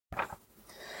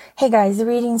Hey guys, the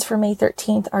readings for May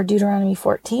 13th are Deuteronomy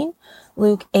 14,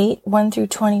 Luke 8, 1 through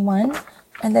 21,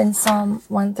 and then Psalm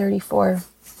 134.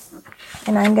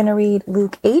 And I'm going to read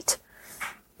Luke 8,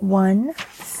 1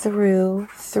 through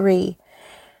 3.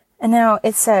 And now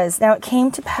it says, Now it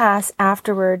came to pass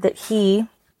afterward that he,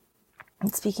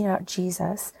 and speaking about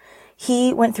Jesus,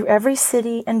 he went through every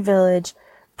city and village,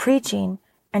 preaching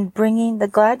and bringing the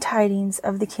glad tidings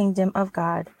of the kingdom of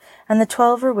God. And the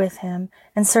 12 were with him,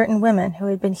 and certain women who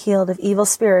had been healed of evil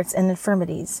spirits and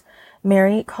infirmities.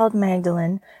 Mary called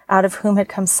Magdalene, out of whom had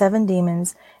come 7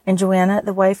 demons, and Joanna,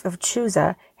 the wife of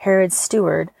Chuza, Herod's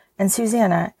steward, and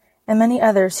Susanna, and many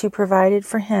others who provided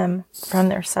for him from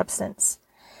their substance.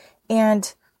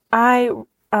 And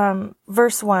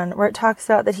verse 1, where it talks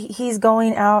about that he's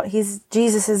going out,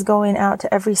 Jesus is going out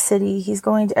to every city, he's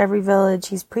going to every village,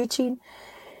 he's preaching,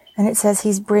 and it says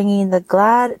he's bringing the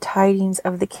glad tidings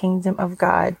of the kingdom of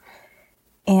God.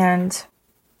 And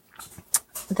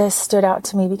this stood out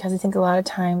to me because I think a lot of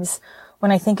times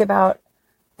when I think about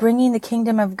bringing the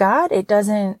kingdom of God, it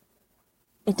doesn't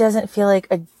feel like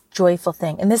a joyful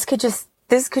thing. And this could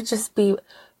just be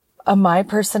a my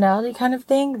personality kind of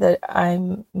thing, that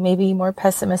I'm maybe more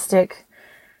pessimistic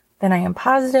than I am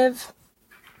positive.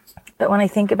 But when I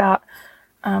think about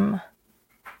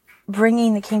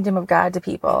bringing the kingdom of God to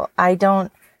people, it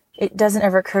doesn't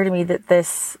ever occur to me that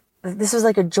this was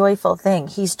like a joyful thing.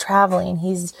 He's traveling,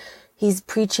 he's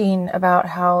preaching about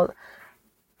how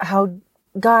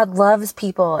God loves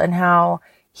people and how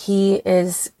he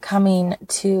is coming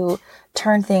to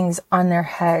turn things on their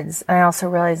heads. And I also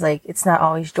realize, it's not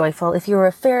always joyful. If you were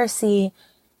a Pharisee,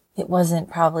 it wasn't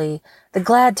probably the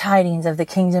glad tidings of the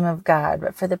kingdom of God.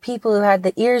 But for the people who had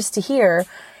the ears to hear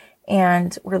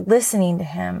and were listening to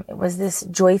him, it was this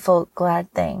joyful, glad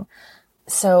thing.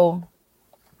 So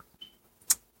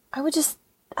I would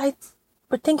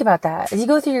think about that. As you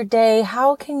go through your day,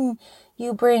 how can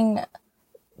you bring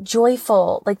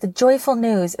the joyful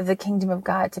news of the kingdom of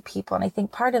God to people? And I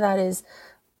think part of that is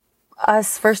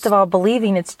us, first of all,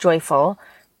 believing it's joyful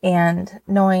and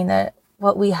knowing that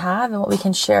what we have and what we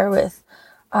can share with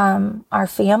our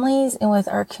families and with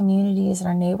our communities and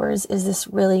our neighbors is this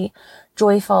really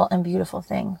joyful and beautiful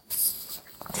thing.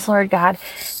 So Lord God,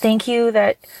 thank you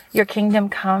that your kingdom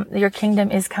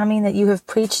is coming, that you have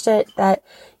preached it, that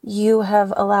you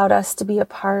have allowed us to be a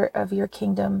part of your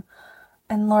kingdom.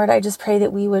 And Lord, I just pray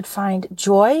that we would find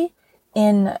joy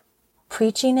in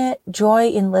preaching it, joy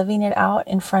in living it out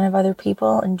in front of other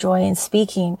people, and joy in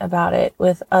speaking about it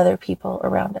with other people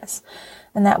around us.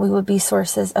 And that we would be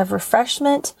sources of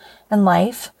refreshment and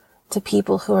life to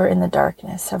people who are in the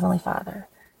darkness, Heavenly Father.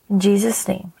 In Jesus'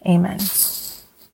 name, amen.